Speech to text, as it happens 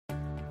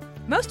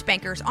Most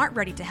bankers aren't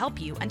ready to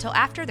help you until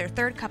after their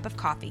third cup of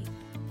coffee.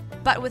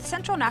 But with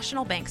Central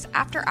National Bank's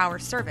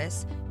after-hours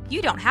service,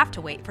 you don't have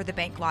to wait for the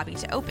bank lobby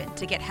to open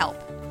to get help.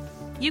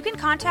 You can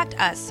contact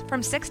us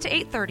from 6 to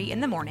 8:30 in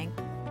the morning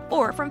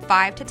or from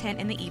 5 to 10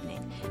 in the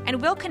evening,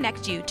 and we'll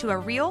connect you to a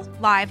real,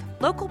 live,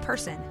 local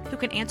person who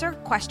can answer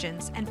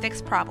questions and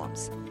fix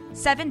problems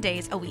 7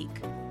 days a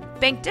week.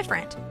 Bank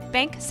different.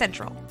 Bank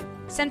Central.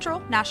 Central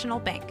National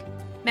Bank.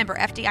 Member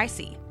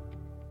FDIC.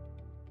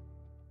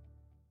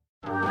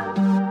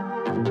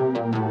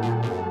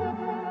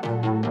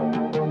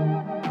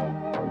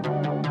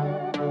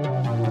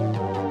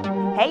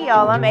 Hey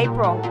y'all, I'm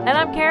April. And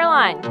I'm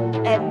Caroline.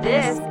 And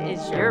this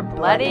is your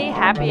Bloody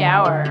Happy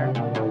Hour.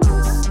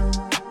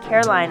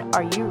 Caroline,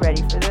 are you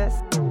ready for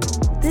this?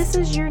 This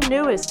is your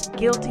newest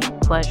guilty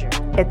pleasure.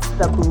 It's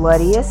the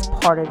bloodiest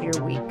part of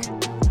your week.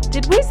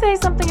 Did we say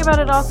something about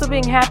it also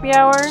being happy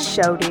hour?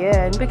 Show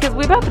did. Because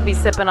we about to be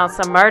sipping on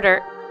some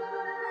murder.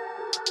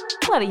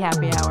 Bloody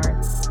Happy Hour.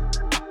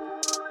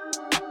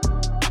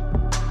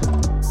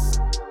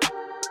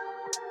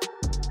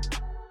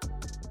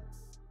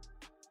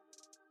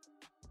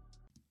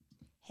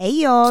 Hey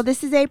y'all,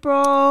 this is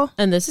April.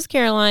 And this is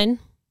Caroline.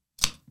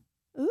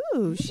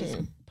 Ooh, she's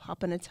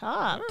popping a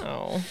top.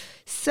 Oh.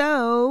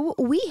 So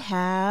we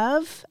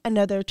have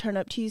another Turn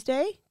Up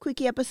Tuesday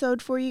Quickie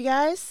episode for you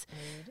guys.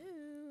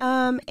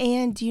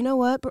 And do you know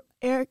what,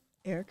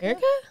 Erica?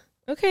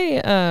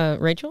 Okay,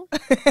 Rachel.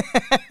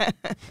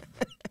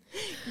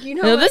 You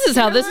know no, this is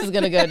how this is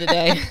going to go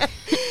today.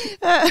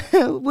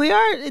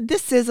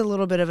 This is a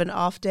little bit of an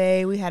off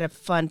day. We had a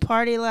fun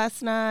party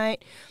last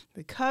night.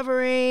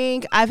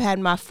 Recovering. I've had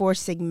my 4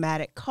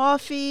 Sigmatic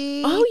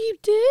coffee. Oh, you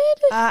did?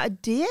 I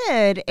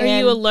did. Are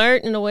you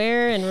alert and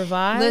aware and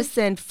revived?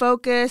 Listen,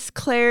 focus,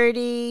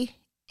 clarity,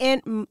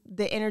 and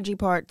the energy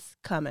part's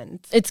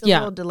coming. It's a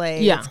little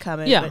delayed. Yeah. It's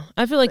coming. Yeah,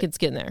 I feel like it's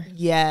getting there.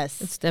 Yes.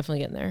 It's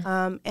definitely getting there.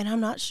 And I'm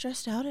not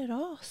stressed out at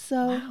all.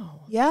 So,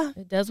 wow. Yeah.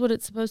 It does what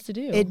it's supposed to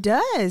do. It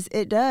does.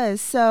 It does.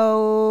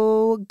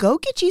 So go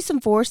get you some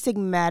 4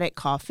 Sigmatic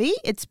coffee.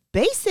 It's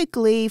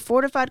basically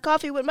fortified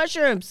coffee with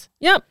mushrooms.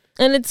 Yep.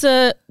 And it's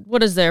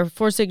what is there?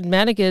 4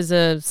 Sigmatic is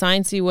a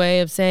sciencey way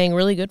of saying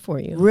really good for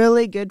you.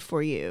 Really good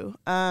for you.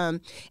 And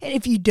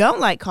if you don't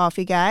like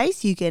coffee,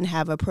 guys, you can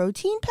have a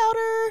protein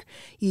powder.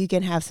 You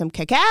can have some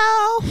cacao.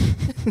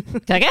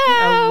 Cacao.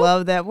 I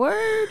love that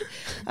word.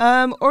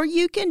 Or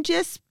you can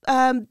just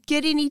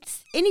get any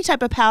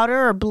type of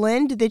powder or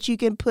blend that you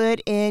can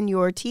put in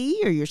your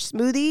tea or your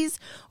smoothies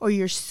or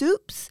your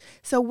soups.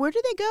 So where do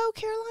they go,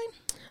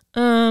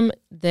 Caroline?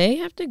 They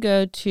have to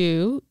go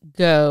to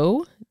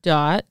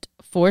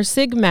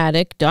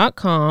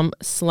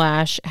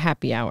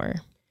go.4sigmatic.com/happy hour.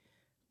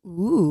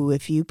 Ooh,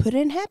 if you put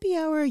in happy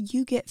hour,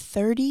 you get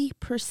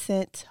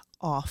 30%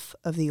 off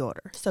of the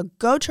order. So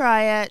go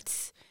try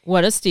it.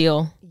 What a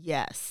steal.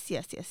 Yes.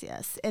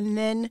 And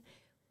then,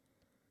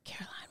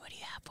 Caroline, what do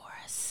you have for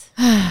us?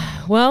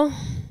 Well,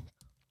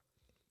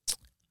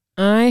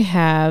 I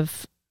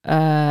have,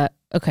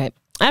 okay.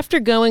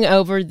 After going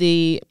over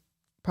the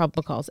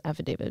probable cause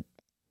affidavit,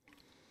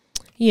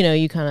 you know,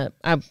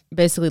 I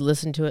basically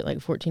listened to it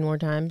like 14 more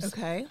times.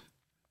 Okay.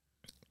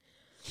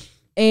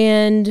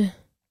 And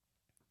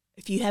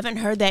if you haven't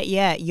heard that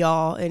yet,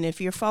 y'all, and if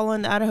you're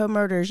following the Idaho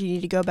murders, you need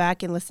to go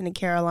back and listen to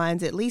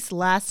Caroline's at least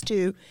last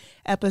 2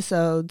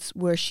 episodes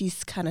where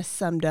she's kind of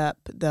summed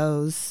up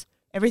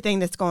everything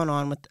that's going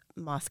on with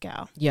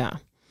Moscow. Yeah.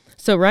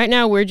 So right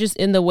now we're just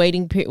in the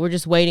waiting period. We're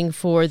just waiting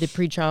for the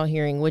pretrial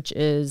hearing, which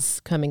is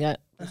coming up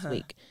this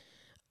week.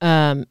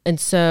 And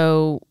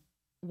so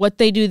what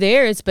they do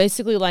there is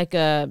basically like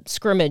a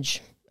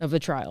scrimmage of a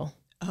trial.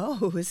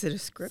 Oh, is it a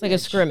scrimmage? It's like a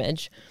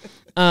scrimmage.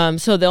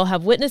 So they'll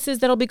have witnesses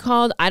that'll be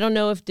called. I don't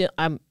know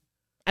I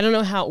don't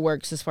know how it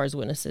works as far as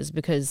witnesses,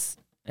 because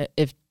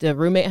if the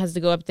roommate has to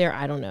go up there,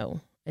 I don't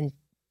know, and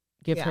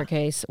give her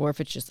case, or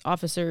if it's just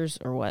officers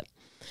or what.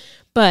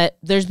 But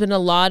there's been a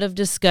lot of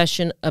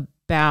discussion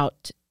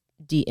about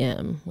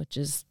DM, which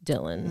is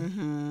Dylan.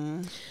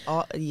 Mm-hmm.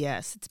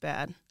 Yes, it's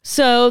bad.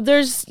 So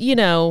there's,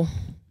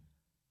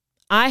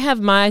 I have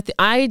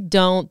I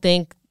don't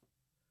think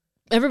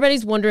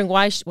everybody's wondering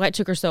why it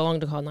took her so long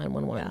to call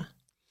 911. Yeah.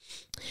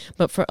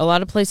 But for a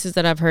lot of places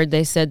that I've heard,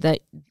 they said that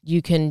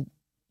you can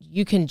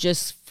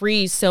just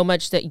freeze so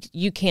much that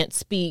you can't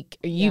speak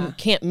or you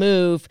can't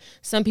move.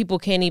 Some people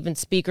can't even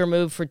speak or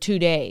move for 2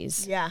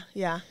 days. Yeah.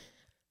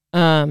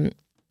 And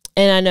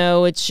I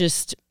know it's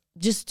just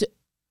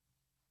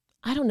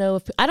I don't know,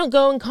 if I don't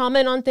go and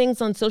comment on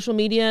things on social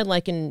media,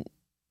 like, and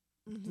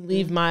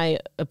leave my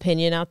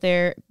opinion out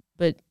there.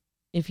 But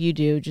if you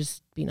do,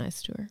 just be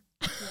nice to her.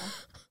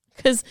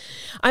 Because,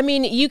 I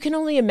mean, you can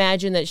only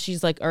imagine that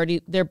she's like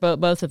they're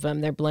both of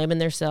them. They're blaming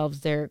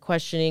themselves. They're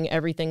questioning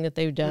everything that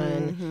they've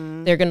done.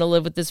 Mm-hmm. They're going to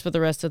live with this for the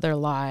rest of their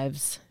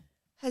lives.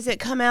 Has it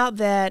come out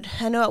that,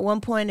 I know at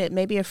one point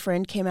maybe a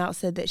friend came out and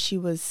said that she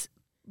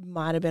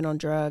might have been on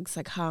drugs,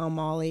 like high on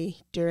Molly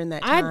during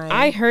that time?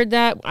 I heard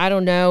that. I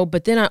don't know.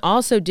 But then I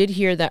also did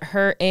hear that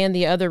her and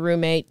the other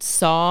roommate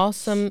saw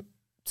some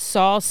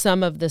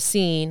of the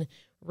scene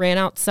ran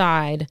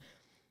outside.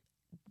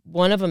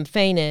 One of them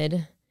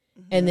fainted,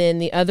 and then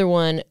the other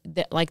one,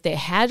 that like they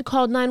had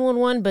called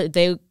 911, but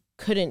they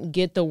couldn't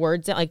get the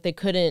words out. Like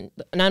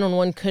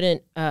 911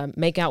 couldn't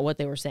make out what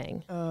they were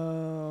saying.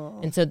 Oh.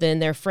 And so then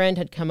their friend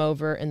had come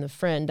over, and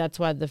that's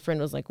why the friend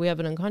was like, we have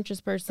an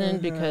unconscious person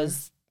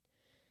because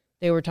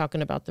they were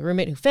talking about the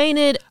roommate who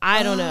fainted.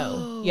 I don't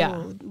know.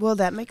 Yeah. Well,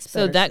 that makes sense.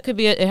 So that could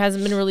be it. It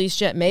hasn't been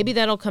released yet. Maybe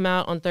that'll come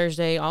out on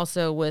Thursday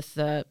also with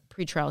the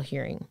pretrial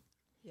hearing.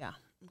 Yeah.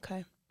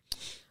 Okay.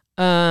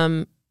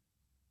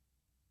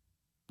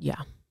 Yeah.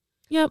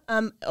 Yep.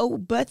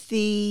 But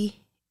the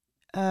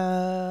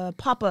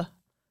Papa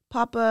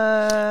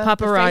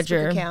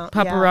Roger account.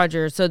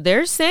 Roger. So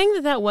they're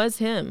saying that was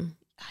him.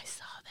 I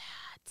saw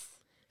that.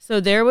 So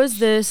there's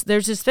this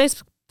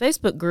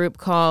Facebook group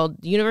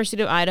called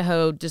University of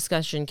Idaho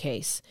Discussion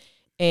Case.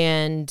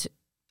 And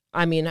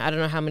I mean, I don't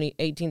know how many,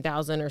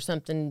 18,000 or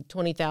something,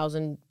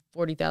 20,000,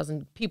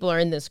 40,000 people are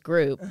in this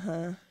group.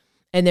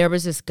 And there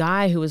was this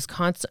guy who was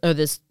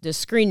this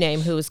screen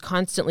name who was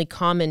constantly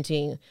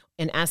commenting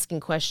and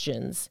asking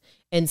questions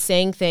and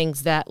saying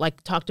things that,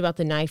 like, talked about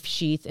the knife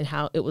sheath and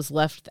how it was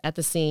left at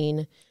the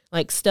scene,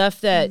 like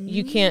stuff that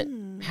you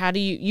can't. How do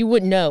you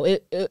wouldn't know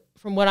it?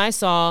 From what I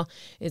saw,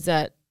 is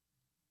that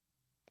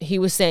it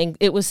was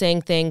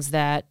saying things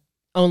that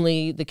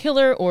only the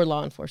killer or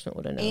law enforcement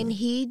would have known. And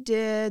he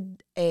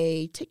did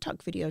a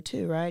TikTok video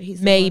too, right?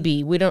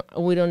 Maybe we don't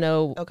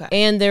know. Okay.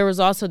 And there was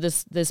also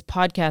this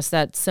podcast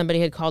that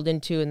somebody had called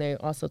into, and they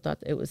also thought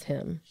that it was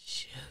him.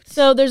 Shoot.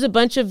 So there's a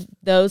bunch of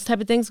those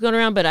type of things going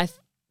around, but I'm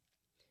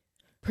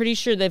pretty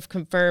sure they've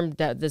confirmed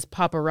that this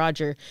Papa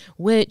Roger,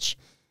 which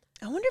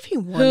I wonder if he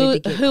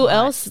wanted to get who caught.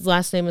 else's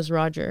last name is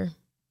Roger?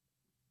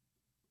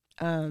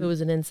 Who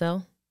was an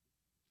incel?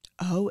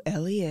 Oh,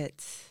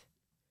 Elliot.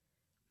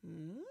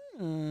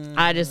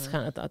 I just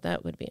kind of thought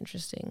that would be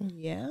interesting.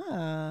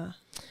 Yeah.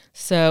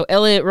 So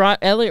Elliot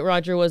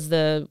Roger was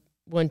the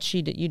one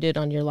you did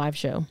on your live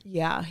show.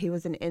 Yeah, he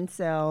was an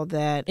incel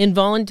that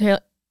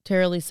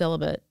involuntarily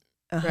celibate,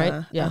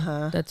 right?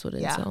 Yeah, that's what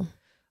incel.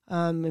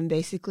 And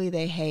basically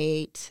they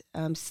hate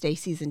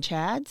Stacy's and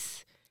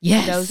Chad's.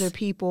 Yes, those are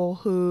people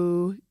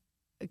who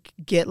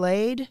get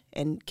laid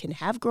and can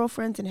have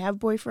girlfriends and have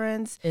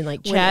boyfriends. And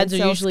like Chad's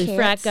are usually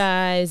frat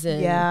guys,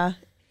 and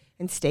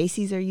and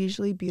Stacy's are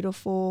usually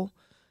beautiful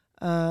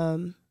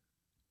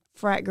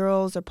frat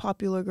girls or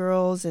popular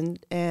girls,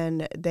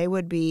 and they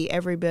would be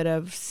every bit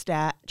of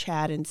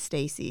Chad and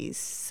Stacy's.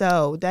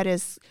 So that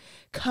has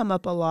come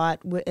up a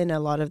lot in a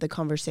lot of the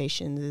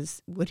conversations.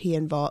 Is was he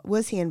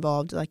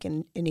involved like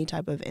in any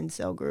type of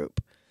incel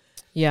group?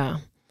 Yeah.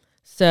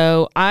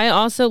 So I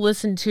also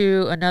listened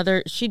to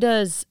another. She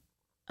does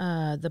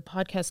the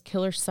podcast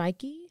Killer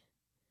Psyche.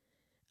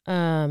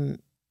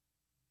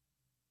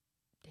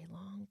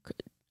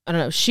 I don't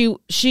know.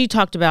 She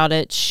talked about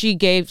it.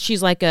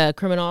 She's like a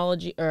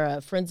criminology or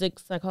a forensic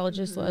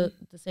psychologist, the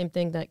same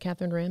thing that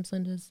Catherine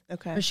Ramsland is.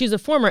 Okay. But she's a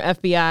former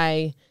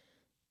FBI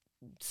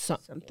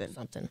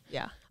something.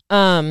 Yeah.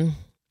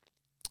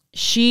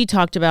 She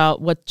talked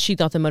about what she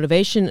thought the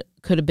motivation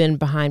could have been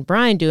behind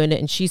Brian doing it,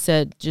 and she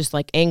said just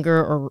like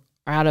anger or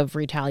out of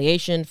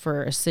retaliation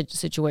for a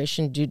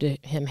situation due to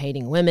him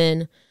hating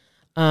women,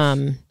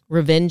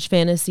 revenge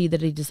fantasy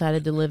that he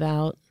decided to live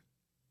out.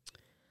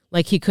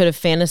 Like he could have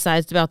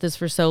fantasized about this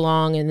for so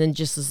long and then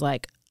just was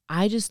like,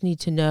 I just need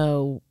to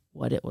know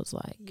what it was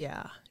like.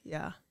 Yeah,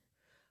 yeah.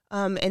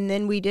 And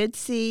then we did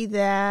see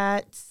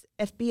that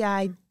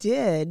FBI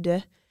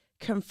did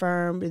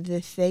confirm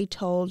that they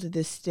told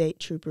the state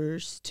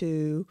troopers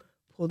to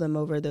pull them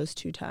over those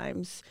 2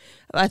 times.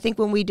 I think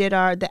when we did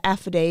the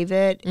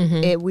affidavit,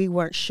 we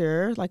weren't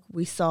sure. Like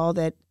we saw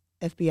that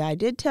FBI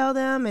did tell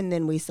them, and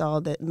then we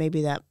saw that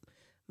maybe that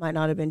might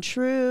not have been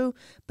true.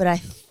 But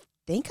I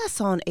think I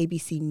saw on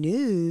ABC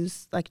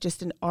News, like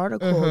just an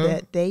article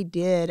that they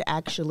did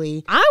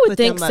actually. I would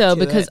think so,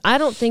 because I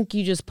don't think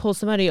you just pull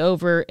somebody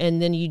over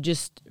and then you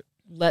just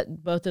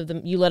let both of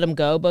them, you let them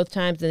go both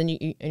times, and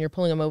then you're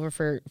pulling them over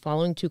for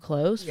following too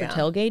close for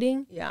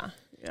tailgating. Yeah.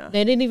 Yeah.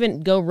 They didn't even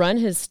go run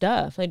his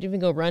stuff. They didn't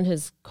even go run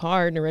his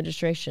card and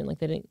registration. Like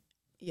they didn't.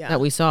 Yeah. That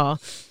we saw.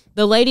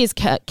 The lady is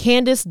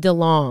Candace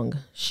DeLong.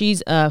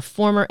 She's a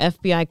former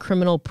FBI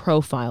criminal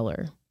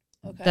profiler.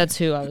 Okay. That's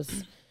who I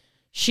was.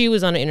 She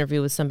was on an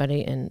interview with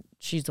somebody, and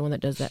she's the one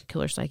that does that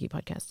Killer Psyche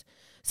podcast.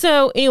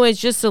 So, anyways,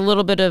 just a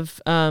little bit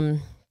of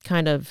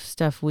kind of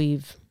stuff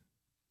we've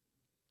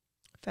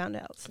found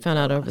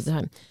out over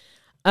the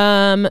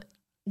time.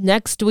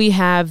 Next, we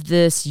have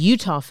this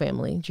Utah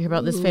family. Did you hear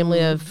about this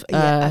family of?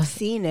 Yeah, I've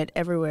seen it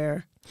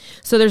everywhere.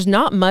 So there's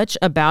not much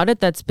about it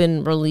that's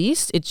been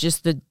released. It's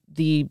just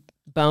the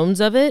bones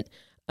of it.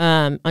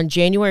 On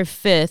January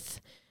 5th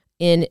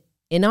in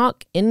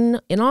Enoch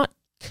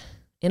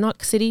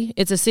City.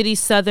 It's a city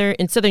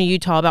in southern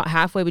Utah, about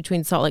halfway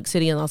between Salt Lake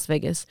City and Las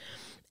Vegas.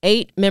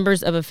 8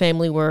 members of a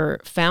family were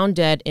found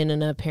dead in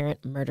an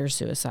apparent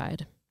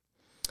murder-suicide.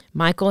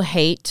 Michael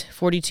Haight,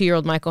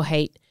 42-year-old Michael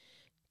Haight,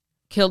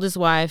 killed his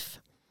wife,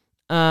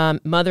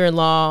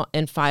 mother-in-law,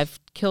 and 5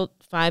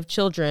 5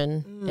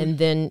 children and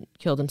then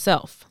killed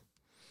himself.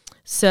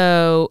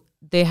 So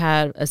they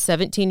had a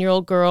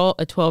 17-year-old girl,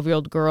 a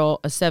 12-year-old girl,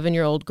 a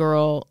 7-year-old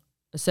girl,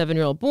 a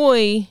 7-year-old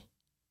boy.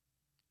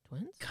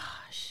 Twins?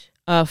 Gosh.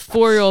 A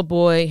 4-year-old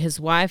boy. His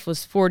wife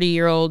was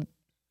 40-year-old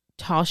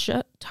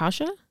Tasha?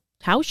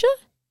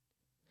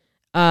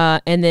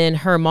 And then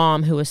her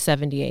mom, who was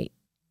 78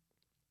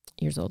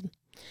 years old.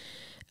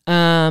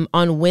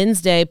 On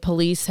Wednesday,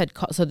 police had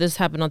called. So this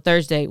happened on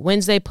Thursday.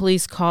 Wednesday,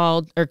 police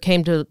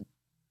came to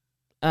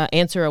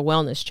answer a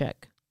wellness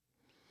check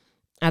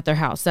at their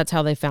house. That's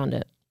how they found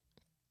it.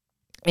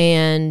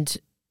 And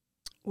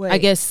I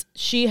guess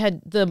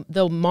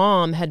the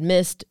mom had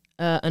missed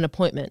an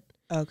appointment.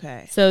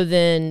 Okay. So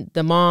then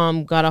the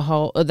mom got a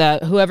hold of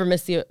that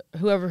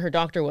whoever her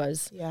doctor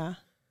was. Yeah.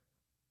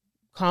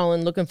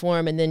 Calling, looking for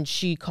him, and then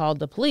she called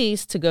the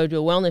police to go do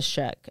a wellness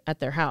check at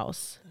their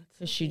house.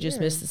 Because she just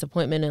missed this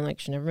appointment, and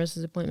she never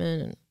misses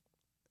appointment.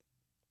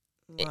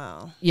 And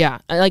wow.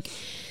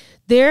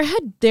 There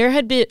had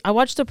been. I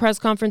watched the press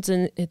conference,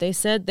 and they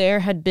said there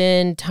had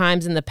been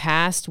times in the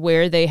past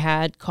where they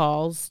had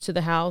calls to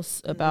the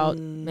house about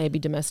maybe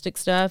domestic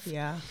stuff.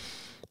 Yeah.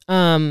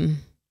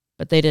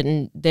 But they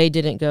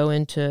didn't go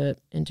into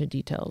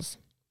details.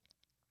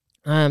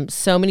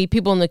 So many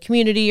people in the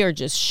community are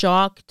just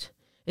shocked.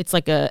 It's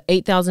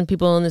 8,000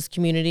 people in this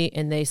community,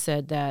 and they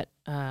said that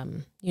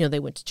they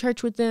went to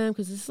church with them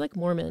because this is like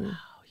Mormon.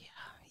 Oh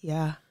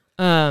yeah.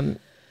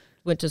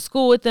 Went to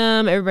school with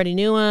them. Everybody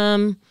knew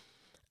them,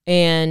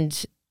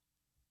 and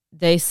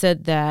they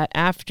said that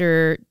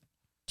after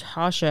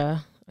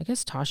Tasha, I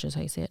guess Tasha is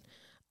how you say it,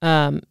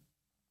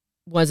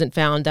 wasn't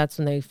found, that's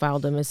when they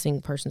filed a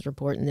missing persons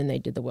report, and then they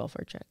did the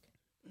welfare check.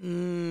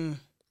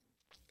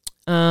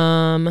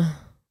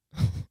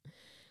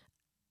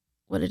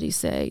 What did he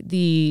say?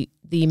 The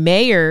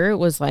mayor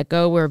was like,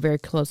 "Oh, we're a very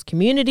close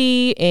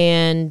community,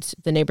 and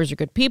the neighbors are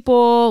good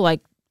people.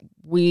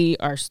 We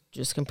are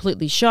just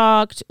completely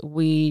shocked.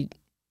 They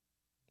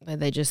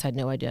just had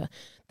no idea."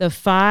 The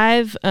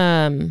 5,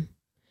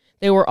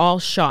 they were all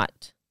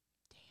shot.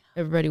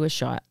 Everybody was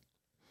shot.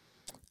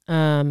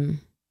 So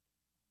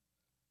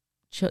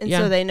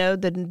they know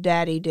the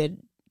daddy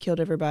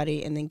killed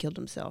everybody and then killed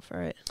himself,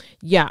 right?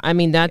 Yeah, I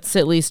mean that's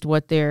at least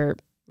what they're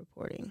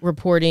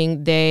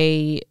reporting.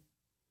 They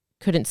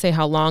couldn't say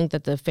how long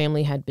that the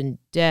family had been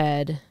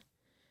dead.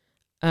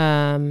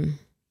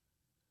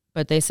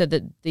 But they said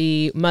that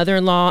the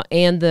mother-in-law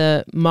and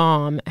the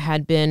mom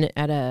had been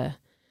at a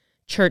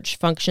church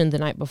function the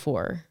night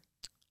before.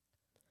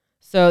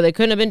 So they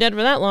couldn't have been dead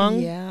for that long.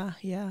 Yeah,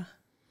 yeah.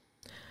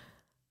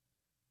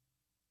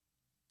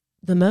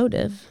 The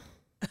motive?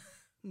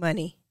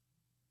 Money.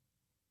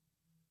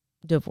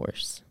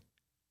 Divorce.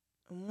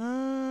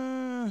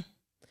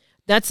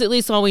 That's at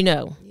least all we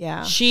know.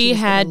 Yeah. Tasha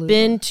had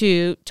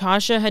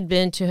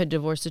been to her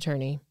divorce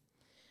attorney,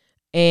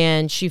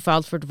 and she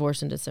filed for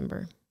divorce in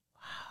December.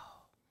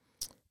 Wow.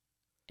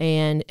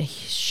 And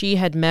she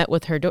had met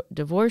with her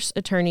divorce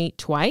attorney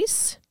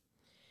twice,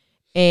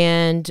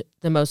 and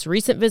the most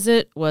recent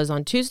visit was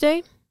on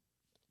Tuesday,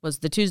 was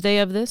the Tuesday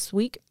of this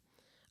week,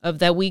 of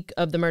that week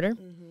of the murder.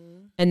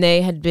 Mm-hmm. And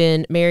they had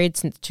been married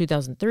since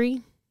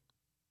 2003,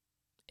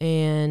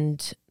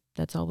 and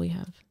that's all we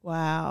have.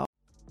 Wow.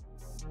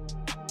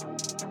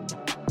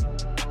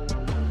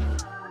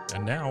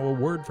 And now a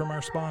word from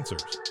our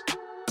sponsors.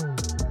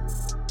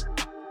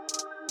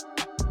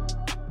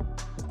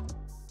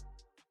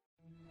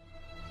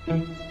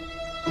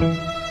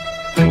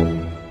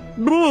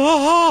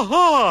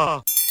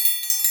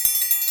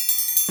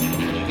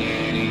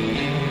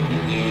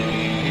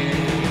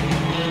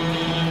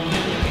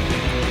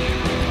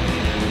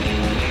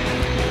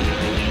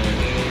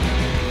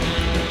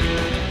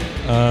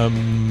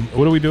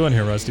 What are we doing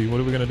here, Rusty? What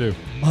are we going to do?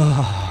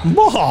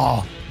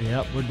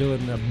 Yep, we're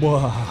doing the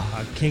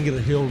King of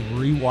the Hill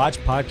Rewatch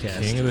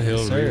Podcast. King of the Hill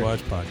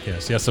Rewatch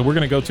Podcast. Yeah, so we're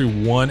going to go through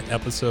one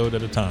episode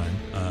at a time.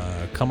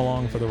 Come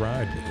along for the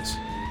ride with us.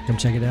 Come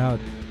check it out.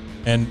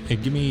 And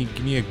give me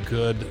a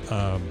good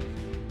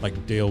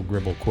Dale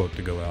Gribble quote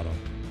to go out on.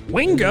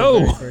 Wingo.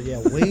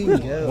 Yeah,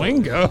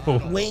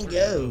 Wingo.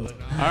 Wingo.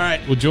 All right.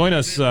 Well, join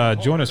us for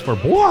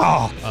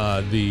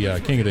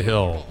the King of the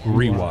Hill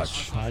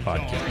Rewatch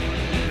Podcast.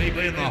 Deep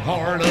in the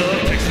heart of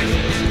Texas,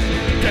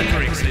 that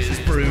drinks his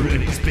brew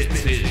and he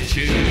spits his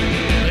chew.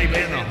 Deep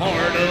in the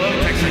heart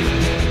of Texas,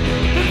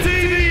 the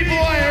TV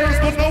blares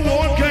but no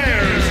one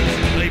cares.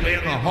 Deep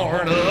in the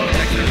heart of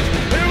Texas,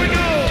 here we go.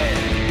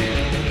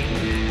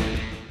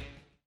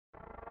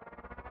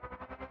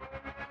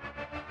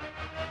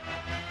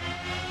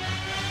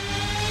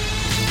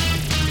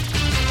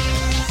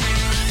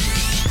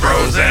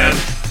 Frozen,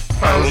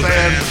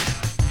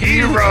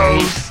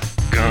 heroes.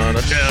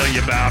 Gonna tell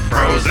you about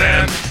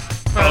frozen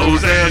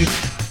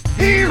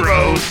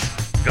heroes.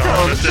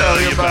 Gonna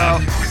tell you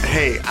about.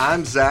 Hey,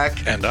 I'm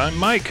Zach. And I'm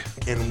Mike.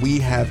 And we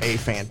have a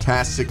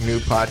fantastic new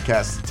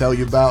podcast to tell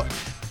you about.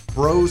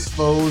 Bros,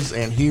 Foes,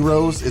 and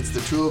Heroes. It's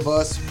the two of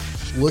us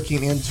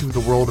looking into the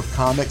world of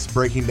comics,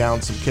 breaking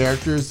down some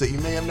characters that you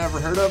may have never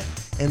heard of,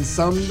 and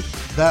some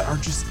that are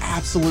just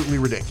absolutely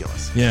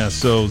ridiculous. Yeah,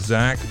 so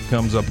Zach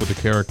comes up with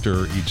a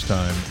character each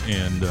time,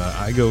 and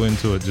I go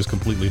into it just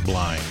completely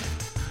blind.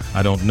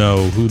 I don't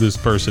know who this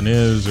person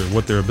is or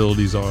what their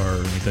abilities are or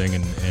anything,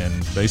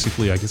 and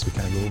basically I guess we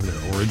kind of go over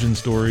their origin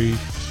story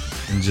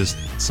and just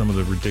some of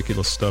the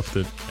ridiculous stuff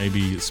that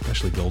maybe,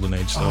 especially Golden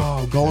Age stuff.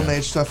 Oh, Golden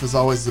Age stuff is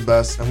always the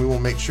best, and we will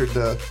make sure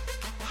to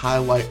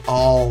highlight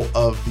all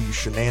of the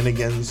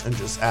shenanigans and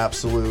just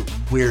absolute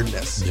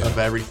weirdness of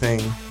everything.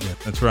 Yeah,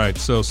 that's right.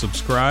 So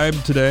subscribe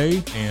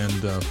today and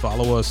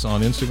follow us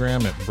on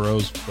Instagram at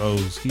Bros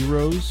Bows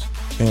Heroes.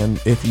 And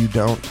if you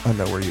don't, I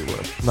know where you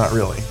live. Not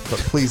really, but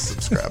please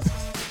subscribe.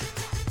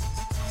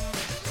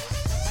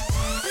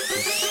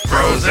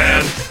 Bros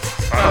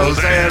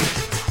and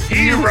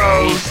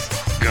heroes.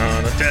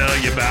 Gonna tell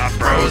you about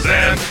bros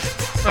and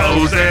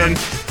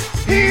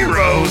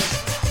heroes.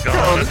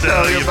 Gonna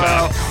tell you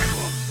about.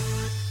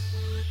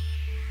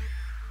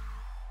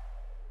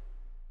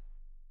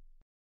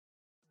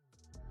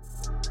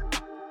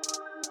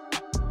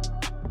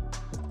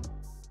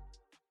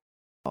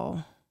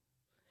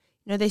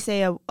 You know, they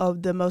say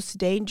of the most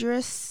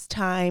dangerous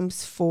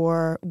times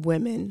for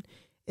women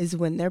is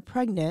when they're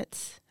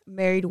pregnant.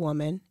 Married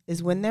woman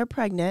is when they're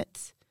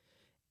pregnant,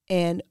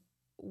 and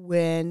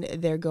when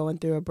they're going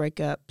through a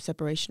breakup,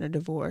 separation, or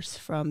divorce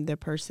from the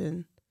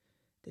person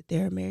that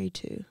they're married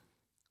to.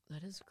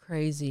 That is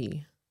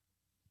crazy.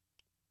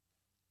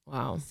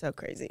 Wow. So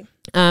crazy.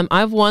 I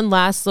have one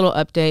last little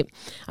update.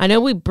 I know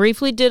we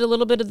briefly did a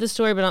little bit of this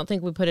story, but I don't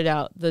think we put it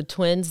out. The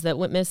twins that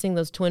went missing,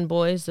 those twin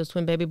boys, those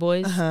twin baby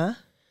boys. Uh-huh.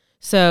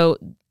 So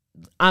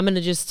I'm going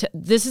to just,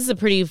 this is a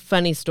pretty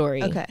funny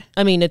story. Okay.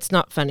 I mean, it's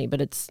not funny, but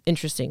it's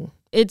interesting.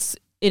 It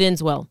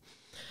ends well.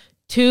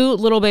 Two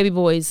little baby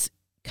boys,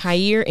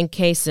 Khair and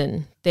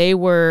Kaysen, they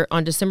were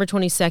on December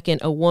 22nd,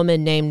 a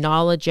woman named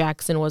Nala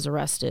Jackson was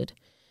arrested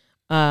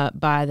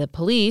by the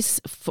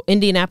police,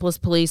 Indianapolis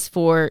police,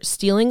 for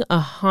stealing a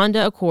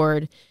Honda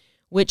Accord,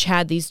 which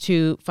had these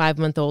two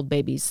 5-month-old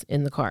babies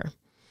in the car.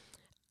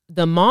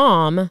 The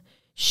mom,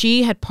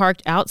 she had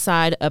parked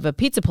outside of a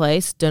pizza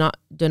place,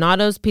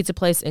 Donato's Pizza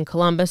Place in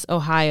Columbus,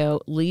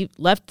 Ohio,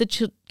 left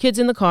the kids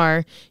in the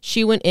car.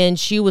 She went in.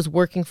 She was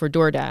working for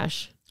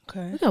DoorDash.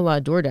 Okay. We got a lot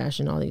of DoorDash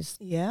in all these.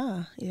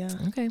 Yeah.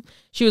 Okay.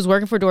 She was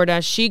working for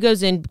DoorDash. She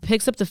goes in,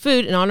 picks up the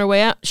food, and on her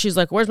way out, she's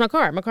like, "Where's my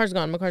car? My car's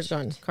gone.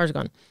 Car's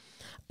gone."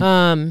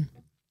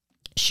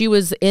 She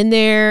was in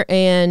there,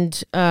 and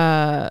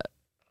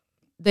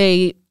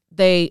they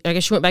I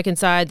guess she went back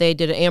inside. They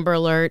did an Amber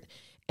Alert,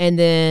 and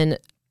then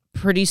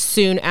pretty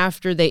soon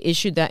after they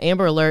issued that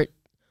Amber Alert,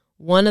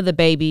 one of the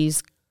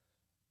babies,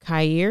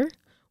 Khair,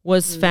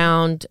 was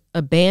found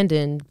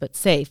abandoned but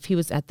safe. He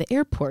was at the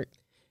airport.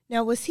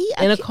 Now, was he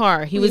in a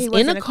car? He was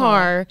in a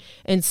car,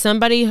 and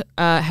somebody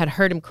had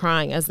heard him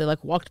crying as they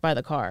walked by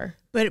the car.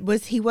 But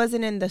he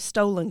wasn't in the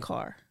stolen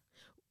car.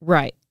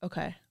 Right.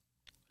 Okay.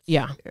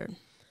 Yeah. Weird.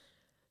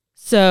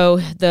 So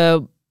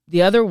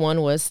the other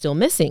one was still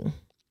missing.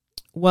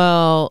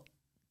 Well,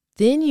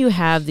 then you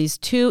have these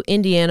two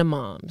Indiana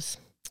moms,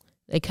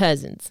 they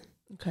cousins.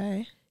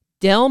 Okay.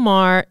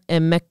 Delmar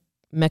and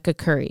Mecca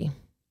Curry.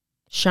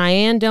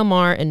 Cheyenne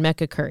Delmar and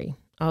Mecca Curry.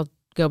 I'll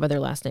go by their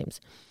last names.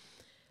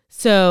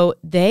 So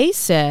they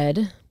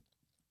said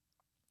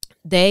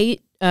they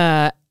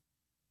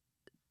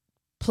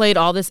played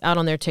all this out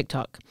on their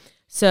TikTok.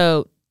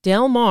 So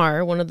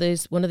Delmar, one of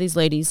these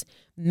ladies,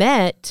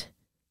 met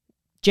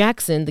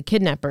Jackson, the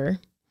kidnapper,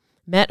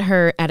 met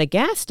her at a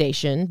gas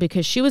station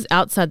because she was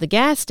outside the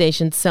gas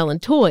station selling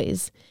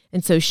toys.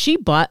 And so she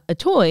bought a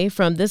toy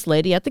from this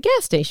lady at the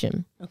gas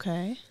station.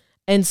 Okay.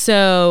 And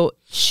so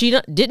she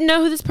didn't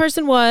know who this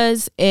person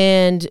was,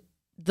 and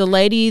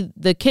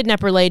the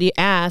kidnapper lady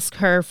asked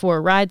her for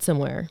a ride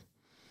somewhere.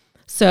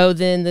 So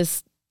then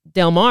this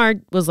Delmar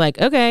was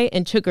like, okay,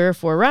 and took her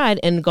for a ride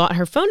and got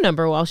her phone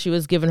number while she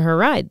was giving her a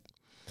ride.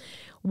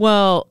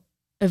 Well,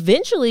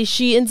 eventually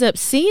she ends up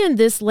seeing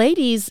this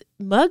lady's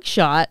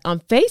mugshot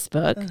on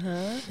Facebook.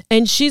 Uh-huh.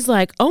 And she's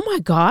like, oh my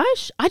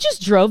gosh, I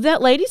just drove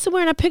that lady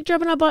somewhere and I picked her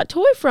up and I bought a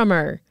toy from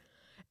her.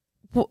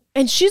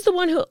 And she's the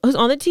one who's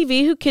on the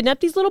TV who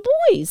kidnapped these little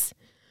boys.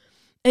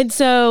 And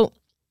so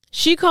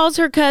she calls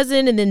her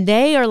cousin, and then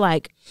they are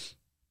like,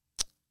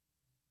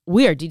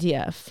 we are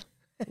DTF.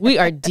 We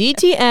are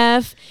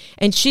DTF.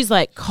 And she's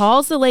like,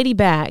 calls the lady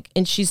back,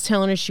 and she's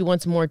telling her she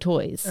wants more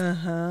toys.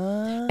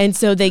 Uh-huh. And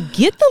so they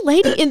get the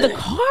lady in the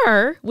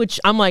car, which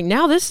I'm like,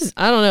 now this is,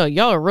 I don't know,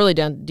 y'all are really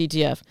down to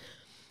DTF.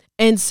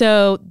 And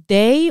so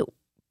they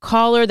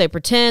call her, they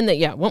pretend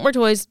that, want more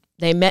toys.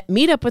 They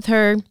meet up with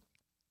her,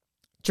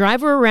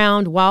 drive her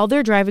around. While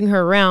they're driving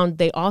her around,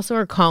 they also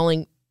are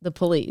calling the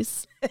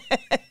police.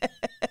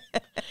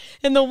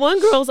 And the one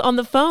girl's on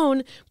the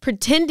phone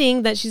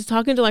pretending that she's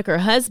talking to her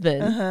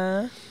husband.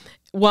 Uh-huh.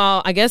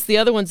 While I guess the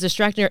other one's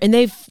distracting her. And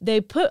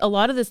they put a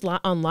lot of this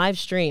on live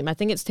stream. I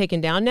think it's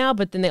taken down now,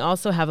 but then they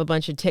also have a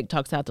bunch of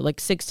TikToks out there,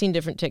 16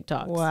 different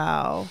TikToks.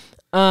 Wow.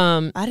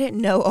 I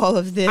didn't know all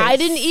of this. I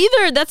didn't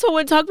either. That's what I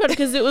want to talk about,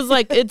 because it was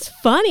it's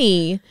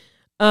funny.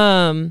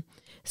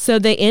 So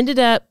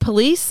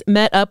police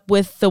met up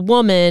with the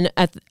woman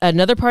at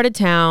another part of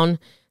town.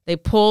 They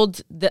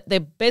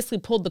basically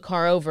pulled the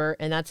car over,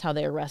 and that's how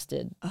they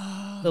arrested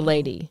the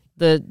lady,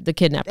 the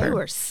kidnapper. They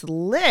were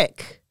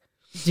slick.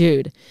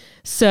 Dude.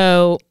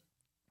 So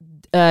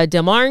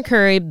Delmar and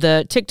Curry,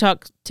 the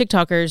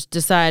TikTokers,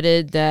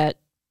 decided that,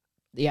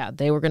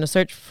 they were going to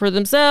search for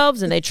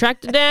themselves, and they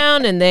tracked it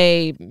down, and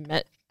they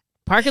met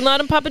parking lot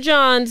in Papa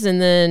John's,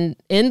 and then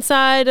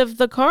inside of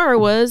the car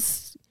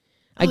was,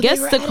 I guess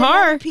the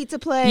car. Pizza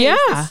place. Yeah.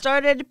 It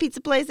started at a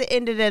pizza place. It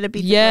ended at a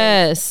pizza place.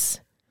 Yes.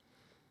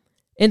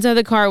 Inside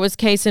the car was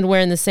Kaysen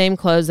wearing the same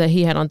clothes that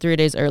he had on 3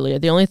 days earlier.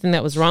 The only thing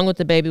that was wrong with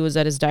the baby was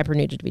that his diaper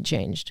needed to be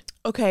changed.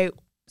 Okay,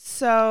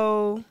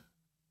 so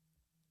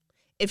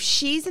if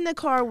she's in the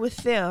car with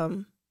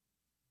them,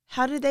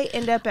 how did they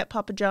end up at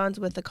Papa John's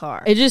with the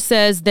car? It just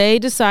says they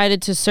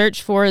decided to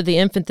search for the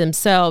infant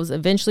themselves,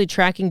 eventually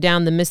tracking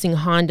down the missing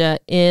Honda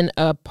in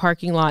a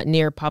parking lot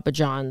near Papa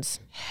John's.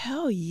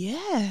 Hell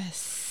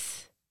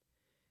yes.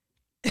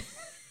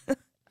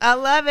 I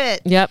love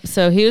it. Yep.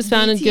 So he was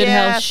found in good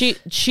health.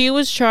 DTF. She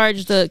was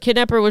charged. The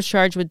kidnapper was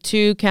charged with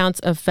 2 counts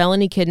of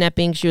felony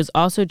kidnapping. She was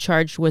also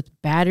charged with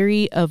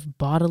battery of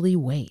bodily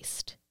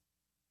waste.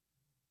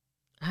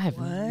 I've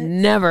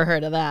never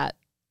heard of that.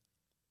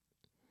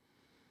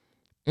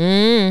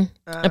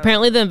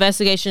 Apparently, the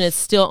investigation is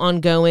still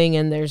ongoing,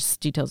 and there's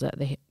details that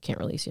they can't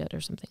release yet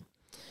or something.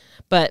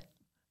 But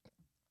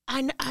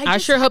I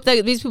sure hope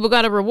that these people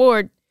got a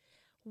reward.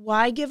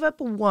 Why give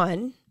up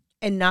one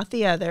and not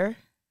the other?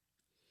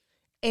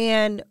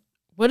 And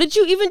what did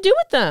you even do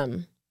with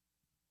them?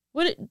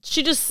 What did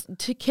she just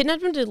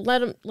kidnap him to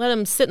let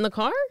him sit in the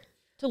car?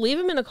 To leave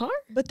him in a car?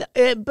 but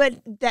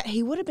that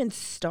he would have been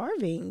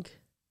starving.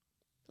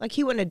 Like,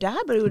 he wouldn't have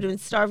died, but he would have been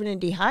starving and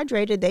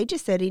dehydrated. They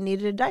just said he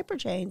needed a diaper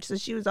change. So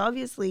she was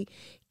obviously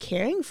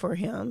caring for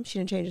him. She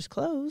didn't change his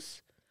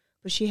clothes,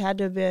 but she had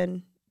to have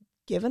been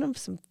giving him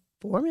some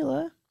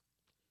formula.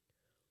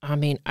 I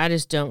mean, I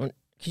just don't.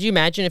 Could you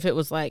imagine if it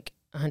was like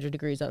 100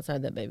 degrees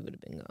outside? That baby would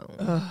have been gone.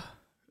 Oh,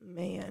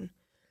 man.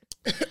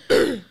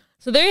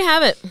 So there you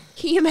have it.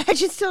 Can you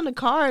imagine still in the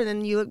car and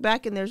then you look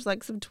back and there's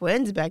like some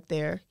twins back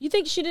there? You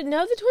think she didn't know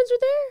the twins were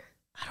there?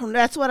 I don't know.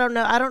 That's what I don't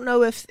know. I don't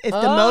know if the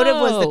motive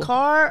was the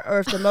car or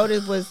if the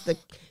motive was the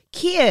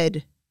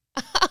kid.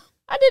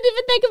 I didn't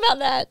even think about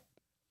that.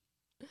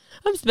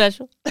 I'm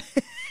special.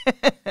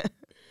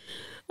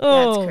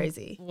 That's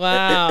crazy.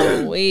 Wow.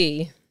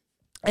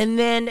 And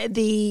then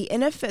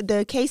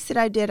the case that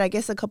I did, I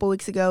guess a couple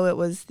weeks ago, it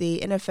was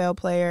the NFL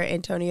player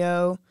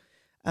Antonio.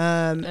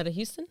 Out of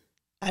Houston?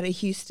 Out of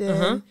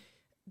Houston.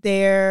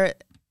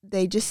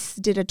 They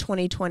just did a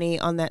 2020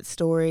 on that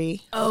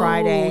story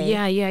Friday.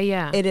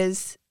 Yeah.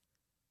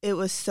 It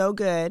was so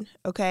good.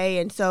 Okay.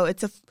 And so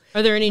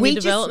Are there any new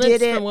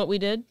developments from what we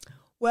did?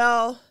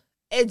 Well,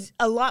 it's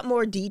a lot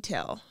more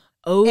detail.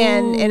 Oh.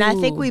 And I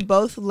think we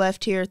both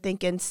left here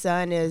thinking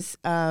Son is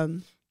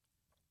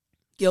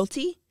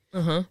guilty.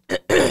 Uh-huh.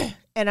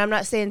 And I'm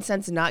not saying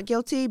Son's not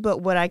guilty,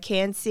 but what I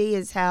can see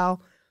is how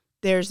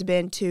there's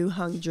been 2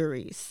 hung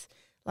juries.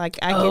 Like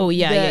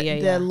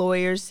the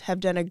lawyers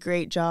have done a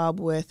great job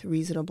with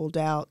reasonable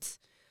doubts.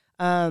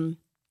 But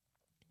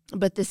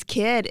this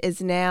kid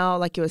is now,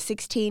 like, it was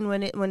 16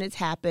 when it's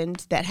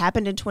happened. That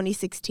happened in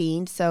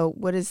 2016. So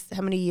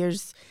how many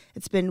years?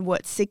 It's been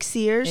 6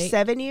 years, 8.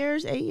 7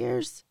 years, 8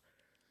 years?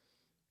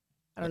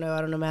 I don't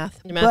know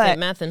math. Your math ain't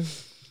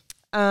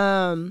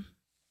mathin'.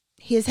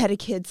 He has had a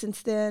kid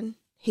since then.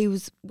 He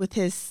was with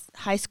his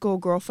high school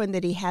girlfriend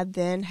that he had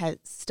then, had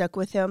stuck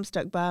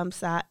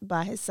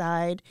by his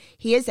side.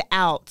 He is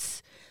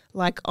out,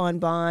 like, on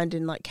bond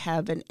and, like,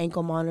 have an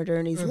ankle monitor,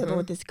 and he's living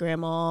with his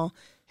grandma.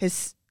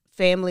 His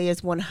family is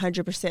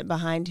 100%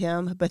 behind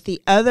him. But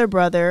the other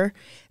brother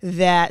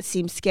that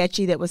seemed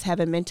sketchy, that was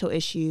having mental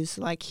issues,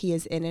 like, he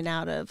is in and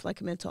out of,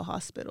 like, mental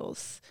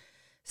hospitals.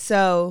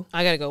 So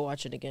I got to go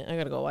watch it again. I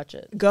got to go watch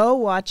it. Go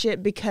watch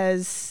it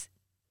because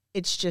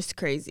it's just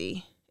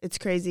crazy. It's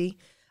crazy.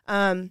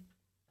 And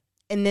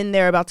then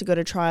they're about to go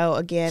to trial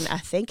again, I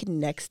think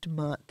next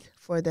month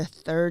for the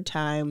 3rd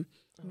time.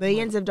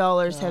 Millions of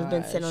dollars have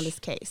been spent on this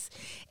case.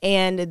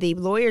 And the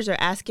lawyers are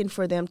asking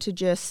for them to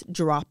just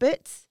drop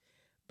it.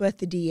 But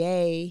the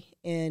DA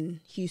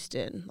in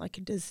Houston,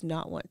 like, does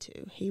not want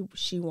to.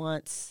 She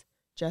wants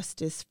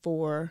justice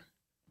for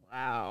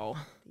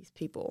these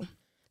people.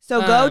 So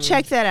go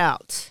check that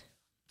out.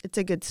 It's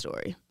a good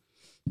story.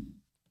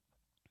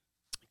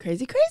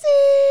 Crazy.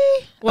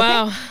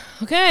 Wow.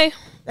 Okay.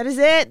 That is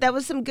it. That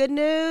was some good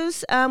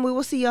news. We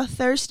will see y'all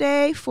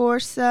Thursday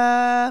for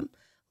some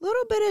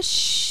little bit of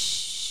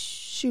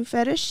shoe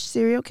fetish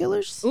serial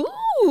killers.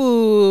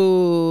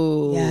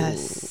 Ooh.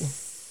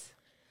 Yes.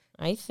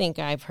 I think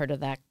I've heard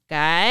of that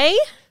guy.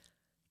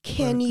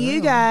 Can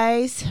you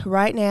guys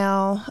right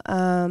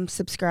now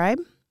subscribe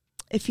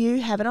if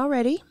you haven't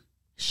already?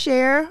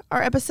 Share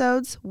our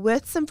episodes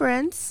with some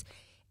friends.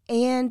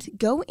 And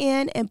go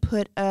in and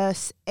put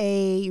us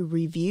a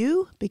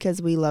review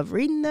because we love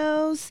reading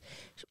those.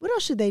 What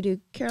else should they do,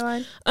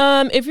 Caroline?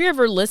 If you're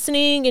ever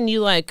listening and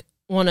you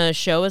want to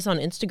show us on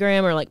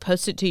Instagram or like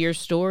post it to your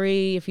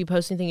story. If you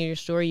post anything in your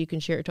story, you can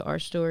share it to our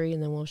story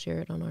and then we'll share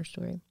it on our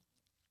story.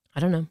 I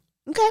don't know.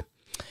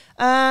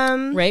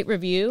 Okay. Rate,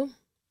 review,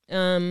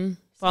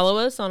 follow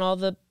us on all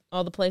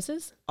the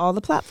places. All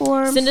the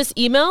platforms. Send us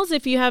emails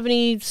if you have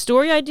any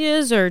story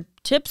ideas or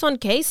tips on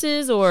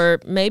cases, or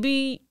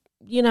maybe,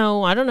 I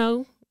don't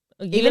know.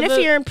 Even if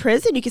you're in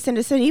prison, you can send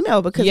us an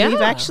email because we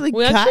actually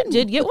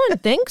did get one.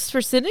 Thanks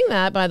for sending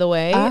that, by the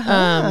way.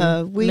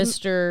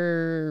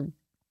 Mr.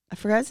 I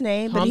forgot his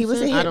name, but he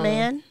was a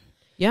hitman.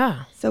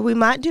 Yeah. So we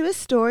might do a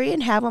story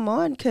and have him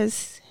on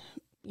because,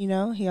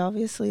 he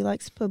obviously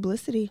likes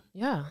publicity.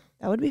 Yeah.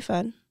 That would be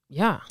fun.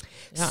 Yeah.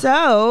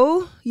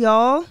 So,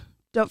 y'all,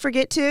 don't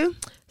forget to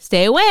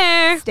stay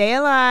aware, stay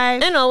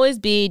alive, and always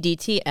be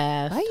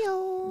DTF. Bye,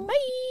 y'all. Bye.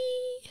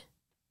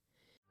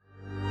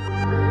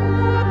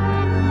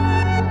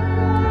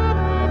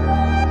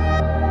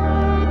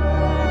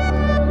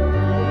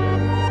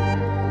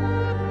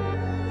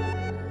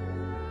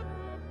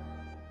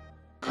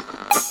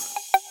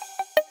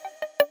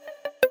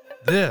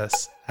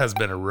 This has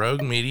been a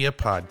Rogue Media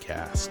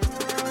podcast.